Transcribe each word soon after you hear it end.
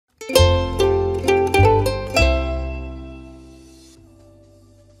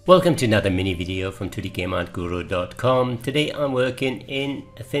Welcome to another mini video from 2dgameartguru.com. Today I'm working in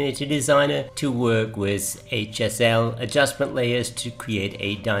Affinity Designer to work with HSL adjustment layers to create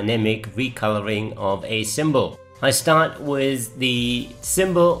a dynamic recoloring of a symbol. I start with the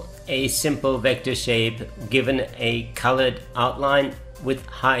symbol, a simple vector shape given a colored outline with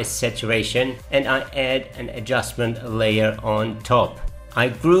high saturation, and I add an adjustment layer on top. I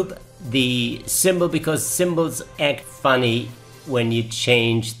group the symbol because symbols act funny when you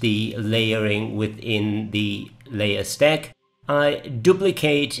change the layering within the layer stack. I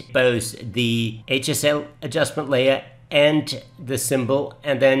duplicate both the HSL adjustment layer and the symbol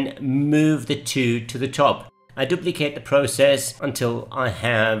and then move the two to the top. I duplicate the process until I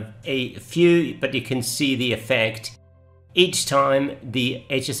have a few, but you can see the effect. Each time the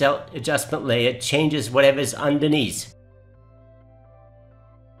HSL adjustment layer changes whatever's underneath.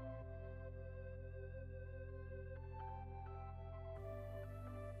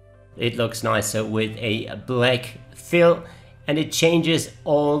 It looks nicer with a black fill, and it changes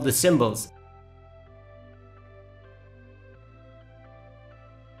all the symbols.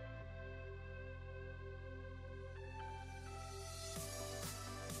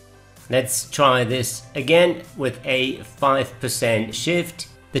 Let's try this again with a 5% shift.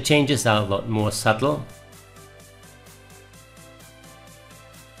 The changes are a lot more subtle.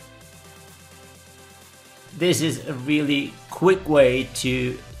 This is a really quick way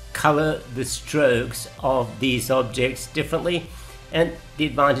to color the strokes of these objects differently, and the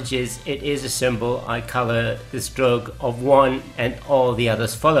advantage is it is a symbol. I color the stroke of one and all the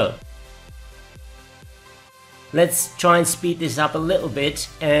others follow. Let's try and speed this up a little bit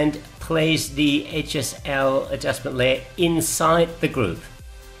and place the HSL adjustment layer inside the group.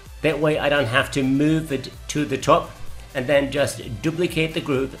 That way I don't have to move it to the top and then just duplicate the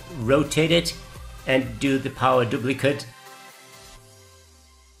group, rotate it and do the power duplicate.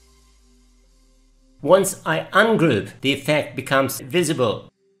 Once I ungroup, the effect becomes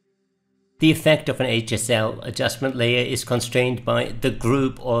visible. The effect of an HSL adjustment layer is constrained by the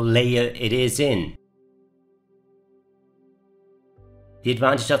group or layer it is in. The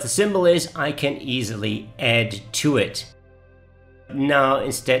advantage of the symbol is I can easily add to it. Now,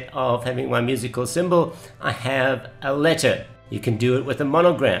 instead of having my musical symbol, I have a letter. You can do it with a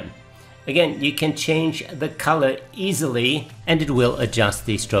monogram. Again, you can change the color easily and it will adjust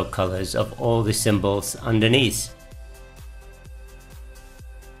the stroke colors of all the symbols underneath.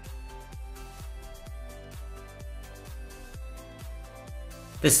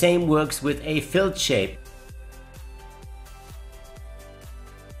 The same works with a filled shape.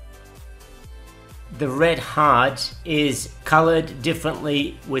 The red heart is colored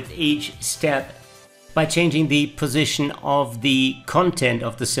differently with each step. By changing the position of the content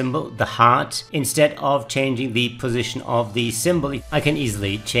of the symbol, the heart, instead of changing the position of the symbol, I can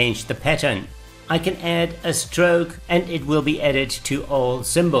easily change the pattern. I can add a stroke and it will be added to all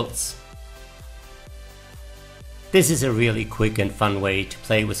symbols. This is a really quick and fun way to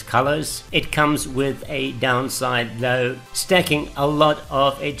play with colors. It comes with a downside though. Stacking a lot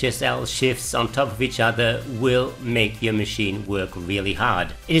of HSL shifts on top of each other will make your machine work really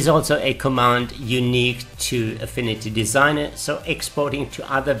hard. It is also a command unique to Affinity Designer, so exporting to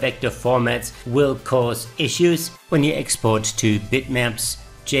other vector formats will cause issues. When you export to bitmaps,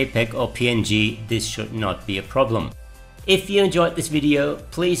 JPEG or PNG, this should not be a problem. If you enjoyed this video,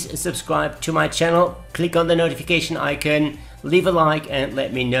 please subscribe to my channel, click on the notification icon, leave a like and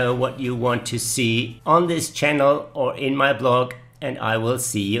let me know what you want to see on this channel or in my blog, and I will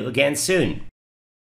see you again soon.